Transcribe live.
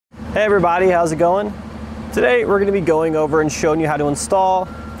Hey everybody, how's it going? Today we're going to be going over and showing you how to install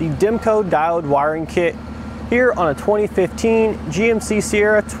the Demco Diode Wiring Kit here on a 2015 GMC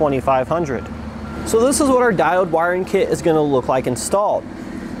Sierra 2500. So this is what our diode wiring kit is going to look like installed.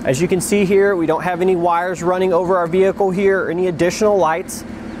 As you can see here, we don't have any wires running over our vehicle here or any additional lights.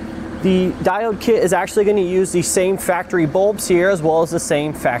 The diode kit is actually going to use the same factory bulbs here as well as the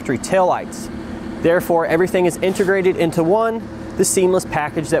same factory taillights. Therefore, everything is integrated into the seamless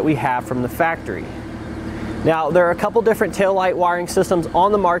package that we have from the factory. Now, there are a couple different taillight wiring systems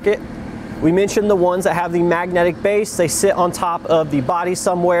on the market. We mentioned the ones that have the magnetic base. They sit on top of the body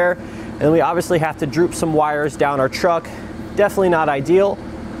somewhere, and we obviously have to droop some wires down our truck. Definitely not ideal.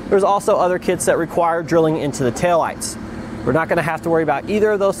 There's also other kits that require drilling into the taillights. We're not going to have to worry about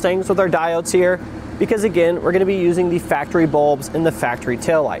either of those things with our diodes here because, again, we're going to be using the factory bulbs and the factory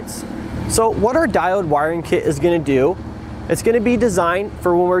taillights. So what our diode wiring kit is going to do, it's going to be designed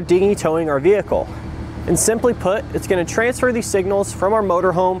for when we're dinghy towing our vehicle. And simply put, it's going to transfer these signals from our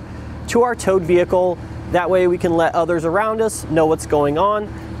motorhome to our towed vehicle. That way we can let others around us know what's going on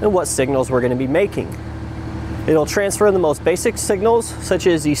and what signals we're going to be making. It'll transfer the most basic signals, such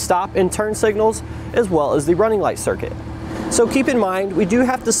as the stop and turn signals, as well as the running light circuit. So keep in mind, we do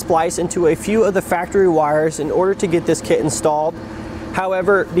have to splice into a few of the factory wires in order to get this kit installed.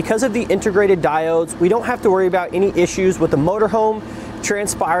 However, because of the integrated diodes, we don't have to worry about any issues with the motorhome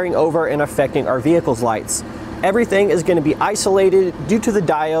transpiring over and affecting our vehicle's lights. Everything is going to be isolated due to the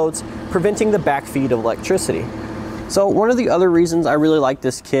diodes, preventing the backfeed of electricity. So one of the other reasons I really like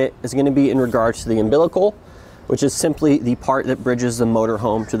this kit is going to be in regards to the umbilical, which is simply the part that bridges the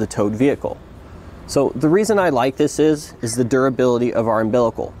motorhome to the towed vehicle. So the reason I like this is the durability of our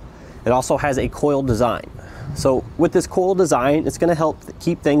umbilical. It also has a coil design. So with this coil design, it's going to help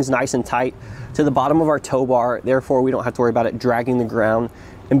keep things nice and tight to the bottom of our tow bar. Therefore, we don't have to worry about it dragging the ground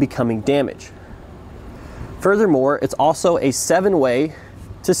and becoming damaged. Furthermore, it's also a 7-way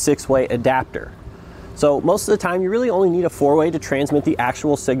to 6-way adapter. So most of the time, you really only need a 4-way to transmit the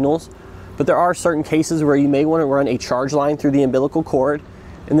actual signals, but there are certain cases where you may want to run a charge line through the umbilical cord,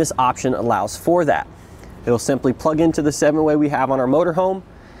 and this option allows for that. It'll simply plug into the 7-way we have on our motorhome,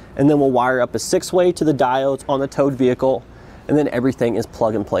 and then we'll wire up a 6-way to the diodes on the towed vehicle, and then everything is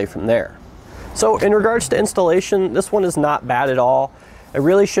plug and play from there. So in regards to installation, this one is not bad at all. It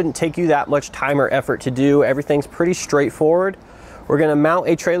really shouldn't take you that much time or effort to do. Everything's pretty straightforward. We're going to mount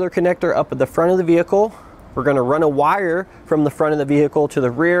a trailer connector up at the front of the vehicle. We're going to run a wire from the front of the vehicle to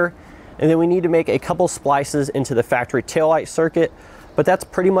the rear, and then we need to make a couple splices into the factory taillight circuit, but that's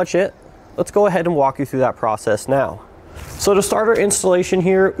pretty much it. Let's go ahead and walk you through that process now. So to start our installation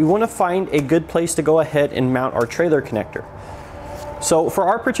here, we want to find a good place to go ahead and mount our trailer connector. So for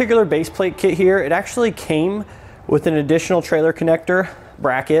our particular base plate kit here, it actually came with an additional trailer connector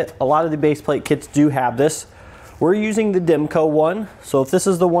bracket. A lot of the base plate kits do have this. We're using the Demco one, so if this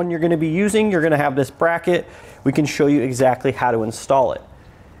is the one you're going to be using, you're going to have this bracket. We can show you exactly how to install it.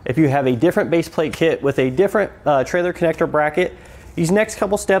 If you have a different base plate kit with a different trailer connector bracket, these next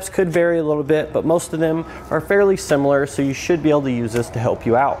couple steps could vary a little bit, but most of them are fairly similar, so you should be able to use this to help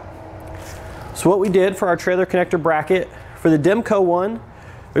you out. So what we did for our trailer connector bracket, for the Demco one,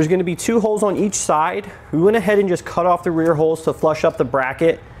 there's going to be 2 holes on each side. We went ahead and just cut off the rear holes to flush up the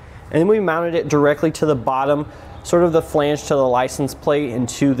bracket, and then we mounted it directly to the bottom, sort of the flange to the license plate,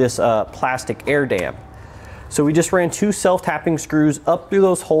 into this plastic air dam. So we just ran 2 self-tapping screws up through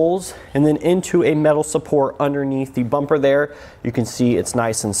those holes and then into a metal support underneath the bumper there. You can see it's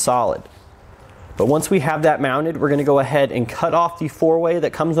nice and solid. But once we have that mounted, we're going to go ahead and cut off the 4-way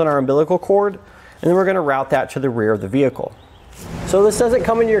that comes on our umbilical cord, and then we're going to route that to the rear of the vehicle. So this doesn't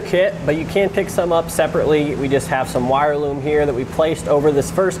come in your kit, but you can pick some up separately. We just have some wire loom here that we placed over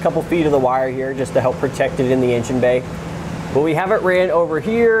this first couple feet of the wire here just to help protect it in the engine bay. But we have it ran over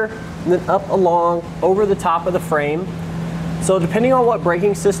here and then up along over the top of the frame. So depending on what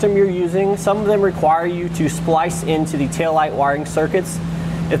braking system you're using, some of them require you to splice into the taillight wiring circuits.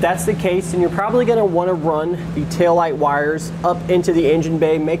 If that's the case, then you're probably going to want to run the taillight wires up into the engine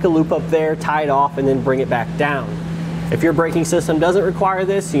bay, make a loop up there, tie it off, and then bring it back down. If your braking system doesn't require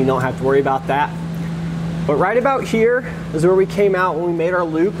this, you don't have to worry about that. But right about here is where we came out when we made our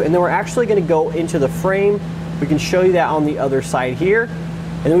loop, and then we're actually going to go into the frame. We can show you that on the other side here.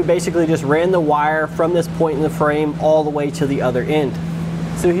 And then we basically just ran the wire from this point in the frame all the way to the other end.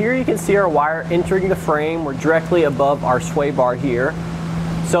 So here you can see our wire entering the frame. We're directly above our sway bar here.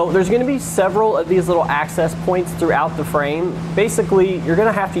 So there's going to be several of these little access points throughout the frame. Basically, you're going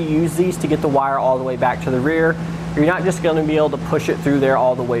to have to use these to get the wire all the way back to the rear. You're not just going to be able to push it through there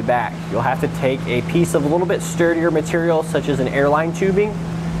all the way back. You'll have to take a piece of a little bit sturdier material, such as an airline tubing,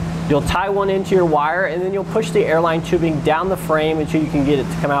 You'll tie one into your wire, and then you'll push the airline tubing down the frame until you can get it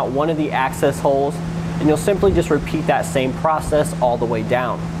to come out one of the access holes, and you'll simply just repeat that same process all the way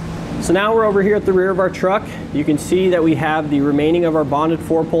down. So now we're over here at the rear of our truck. You can see that we have the remaining of our bonded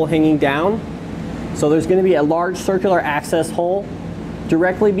 4-pole hanging down. So there's going to be a large circular access hole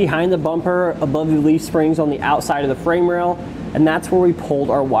directly behind the bumper above the leaf springs on the outside of the frame rail, and that's where we pulled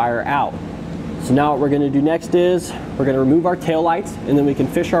our wire out. So now what we're going to do next is we're going to remove our taillights, and then we can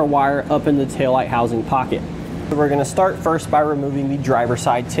fish our wire up in the taillight housing pocket. So we're going to start first by removing the driver's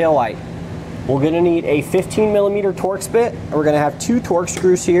side taillight. We're going to need a 15mm Torx bit, and we're going to have 2 Torx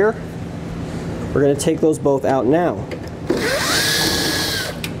screws here. We're going to take those both out now.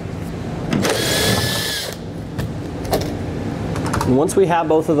 And once we have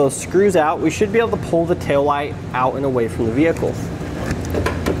both of those screws out, we should be able to pull the taillight out and away from the vehicle.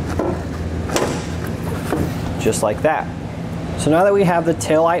 Just like that. So now that we have the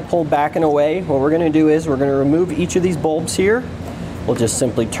taillight pulled back and away, what we're going to do is we're going to remove each of these bulbs here. We'll just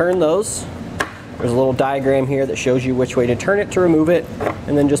simply turn those. There's a little diagram here that shows you which way to turn it to remove it,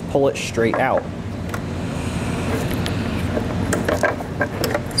 and then just pull it straight out.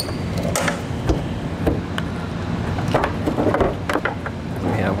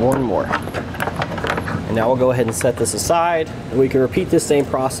 We have one more. And now we'll go ahead and set this aside, and we can repeat this same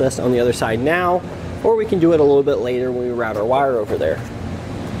process on the other side now, or we can do it a little bit later when we route our wire over there.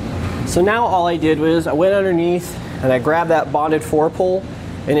 So now all I did was I went underneath and I grabbed that bonded 4-pole,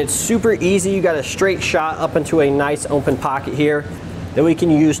 and it's super easy. You got a straight shot up into a nice open pocket here that we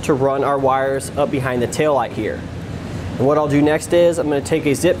can use to run our wires up behind the taillight here. And what I'll do next is I'm going to take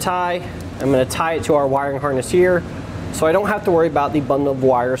a zip tie, I'm going to tie it to our wiring harness here so I don't have to worry about the bundle of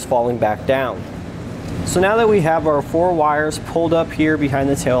wires falling back down. So now that we have our 4 wires pulled up here behind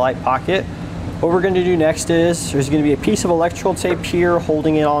the taillight pocket, what we're going to do next is there's going to be a piece of electrical tape here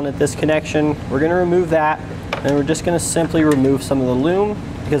holding it on at this connection. We're going to remove that, and we're just going to simply remove some of the loom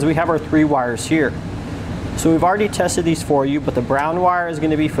because we have our 3 wires here. So we've already tested these for you, but the brown wire is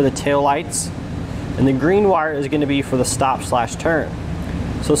going to be for the tail lights, and the green wire is going to be for the stop/turn.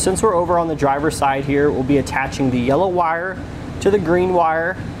 So since we're over on the driver's side here, we'll be attaching the yellow wire to the green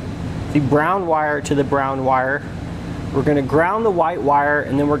wire, the brown wire to the brown wire. We're going to ground the white wire,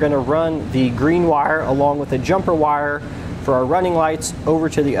 and then we're going to run the green wire along with the jumper wire for our running lights over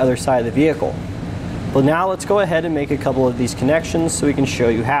to the other side of the vehicle. Well, now let's go ahead and make a couple of these connections so we can show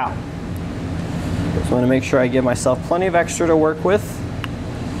you how. So I'm going to make sure I give myself plenty of extra to work with.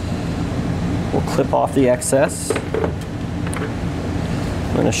 We'll clip off the excess.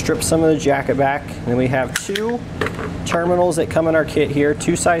 I'm going to strip some of the jacket back, and then we have 2 terminals that come in our kit here,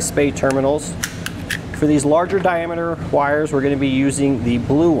 2-size spade terminals. For these larger diameter wires, we're going to be using the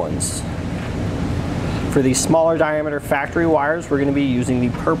blue ones. For these smaller diameter factory wires, we're going to be using the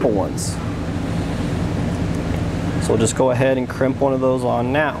purple ones. So we'll just go ahead and crimp one of those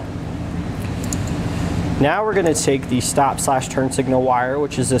on now. Now we're going to take the stop/turn signal wire,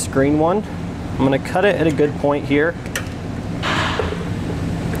 which is this green one. I'm going to cut it at a good point here.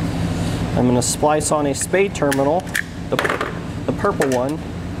 I'm going to splice on a spade terminal, the purple one,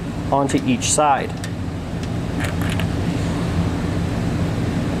 onto each side.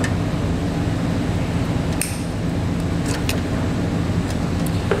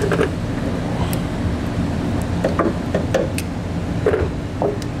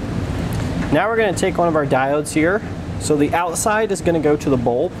 Now we're going to take one of our diodes here. So the outside is going to go to the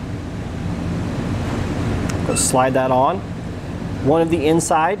bulb. Go slide that on. One of the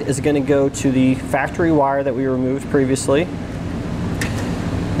inside is going to go to the factory wire that we removed previously.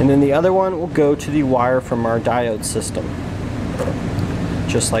 And then the other one will go to the wire from our diode system.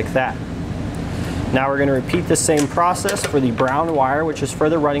 Just like that. Now we're going to repeat the same process for the brown wire, which is for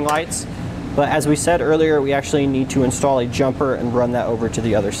the running lights. But as we said earlier, we actually need to install a jumper and run that over to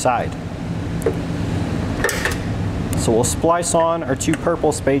the other side. So we'll splice on our 2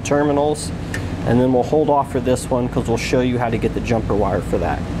 purple spade terminals, and then we'll hold off for this one because we'll show you how to get the jumper wire for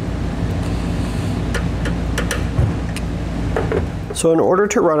that. So in order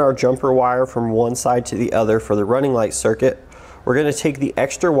to run our jumper wire from one side to the other for the running light circuit, we're going to take the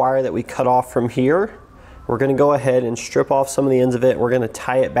extra wire that we cut off from here. We're going to go ahead and strip off some of the ends of it. We're going to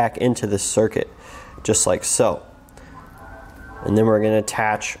tie it back into this circuit, just like so. And then we're going to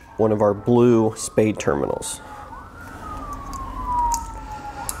attach one of our blue spade terminals.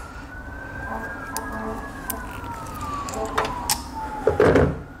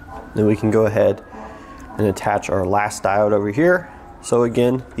 Then we can go ahead and attach our last diode over here. So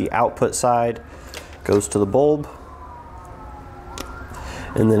again, the output side goes to the bulb,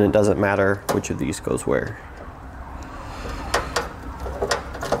 and then it doesn't matter which of these goes where.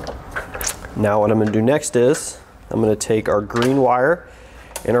 Now what I'm going to do next is I'm going to take our green wire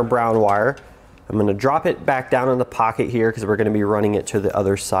and our brown wire. I'm going to drop it back down in the pocket here because we're going to be running it to the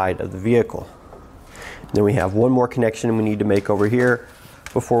other side of the vehicle. Then we have one more connection we need to make over here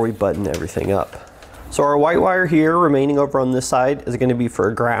before we button everything up. So our white wire here remaining over on this side is going to be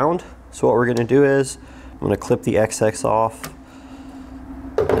for ground. So what we're going to do is I'm going to clip the XX off,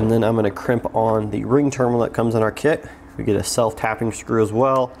 and then I'm going to crimp on the ring terminal that comes in our kit. We get a self-tapping screw as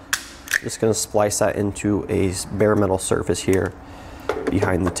well. Just going to splice that into a bare metal surface here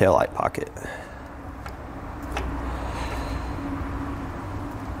behind the taillight pocket.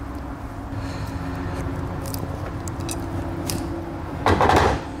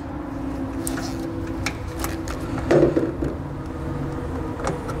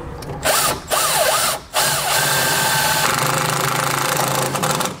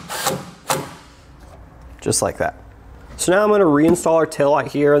 Just like that. So now I'm going to reinstall our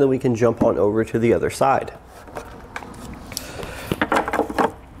taillight here, and then we can jump on over to the other side.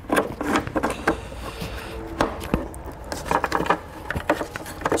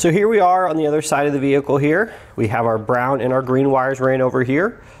 So here we are on the other side of the vehicle here. We have our brown and our green wires ran over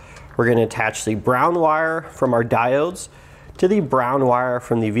here. We're going to attach the brown wire from our diodes to the brown wire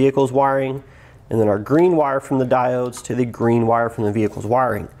from the vehicle's wiring, and then our green wire from the diodes to the green wire from the vehicle's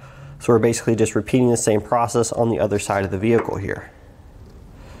wiring. So we're basically just repeating the same process on the other side of the vehicle here.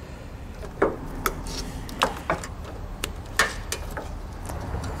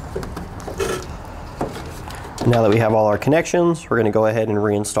 Now that we have all our connections, we're going to go ahead and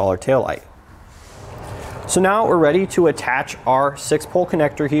reinstall our taillight. So now we're ready to attach our 6-pole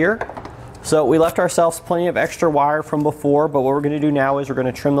connector here. So we left ourselves plenty of extra wire from before, but what we're going to do now is we're going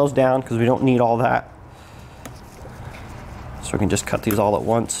to trim those down because we don't need all that. So we can just cut these all at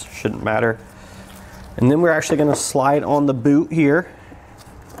once, shouldn't matter. And then we're actually going to slide on the boot here.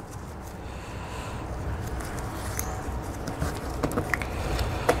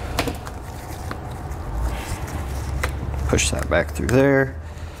 Push that back through there.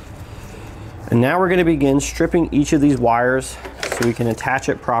 And now we're going to begin stripping each of these wires so we can attach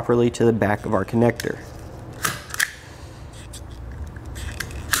it properly to the back of our connector.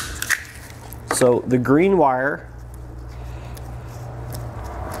 So the green wire,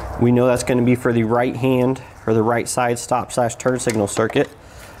 we know that's going to be for the right hand or the right side stop/turn signal circuit.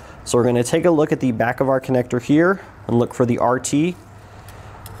 So we're going to take a look at the back of our connector here and look for the RT.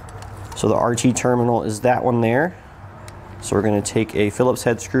 So the RT terminal is that one there. So we're going to take a Phillips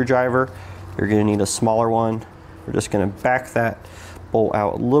head screwdriver. You're going to need a smaller one. We're just going to back that bolt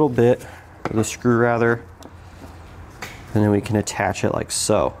out a little bit with a screw rather, and then we can attach it like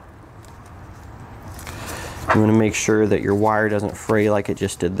so. You want to make sure that your wire doesn't fray like it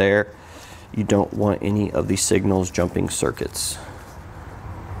just did there. You don't want any of the signals jumping circuits.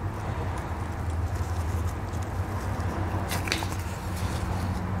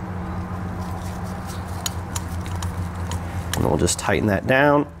 And we'll just tighten that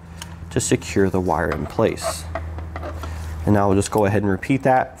down to secure the wire in place. And now we'll just go ahead and repeat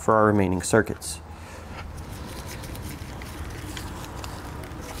that for our remaining circuits.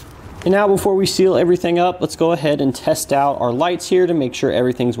 And now before we seal everything up, let's go ahead and test out our lights here to make sure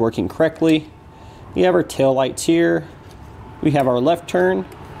everything's working correctly. We have our tail lights here. We have our left turn,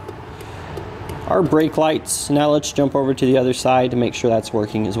 our brake lights. Now let's jump over to the other side to make sure that's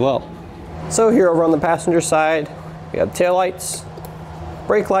working as well. So here over on the passenger side, we have tail lights,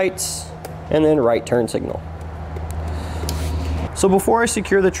 brake lights, and then right turn signal. So before I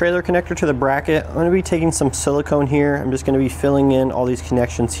secure the trailer connector to the bracket, I'm going to be taking some silicone here. I'm just going to be filling in all these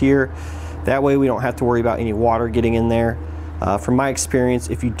connections here. That way we don't have to worry about any water getting in there. From my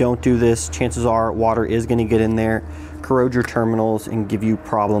experience, if you don't do this, chances are water is going to get in there, corrode your terminals, and give you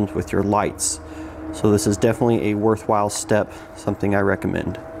problems with your lights. So this is definitely a worthwhile step, something I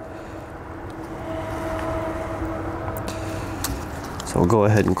recommend. So we'll go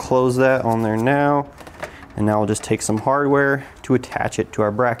ahead and close that on there now. And now we'll just take some hardware to attach it to our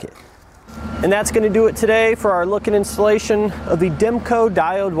bracket. And that's going to do it today for our look and installation of the Demco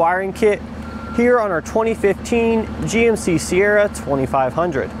Diode Wiring Kit here on our 2015 GMC Sierra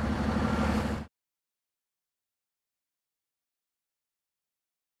 2500.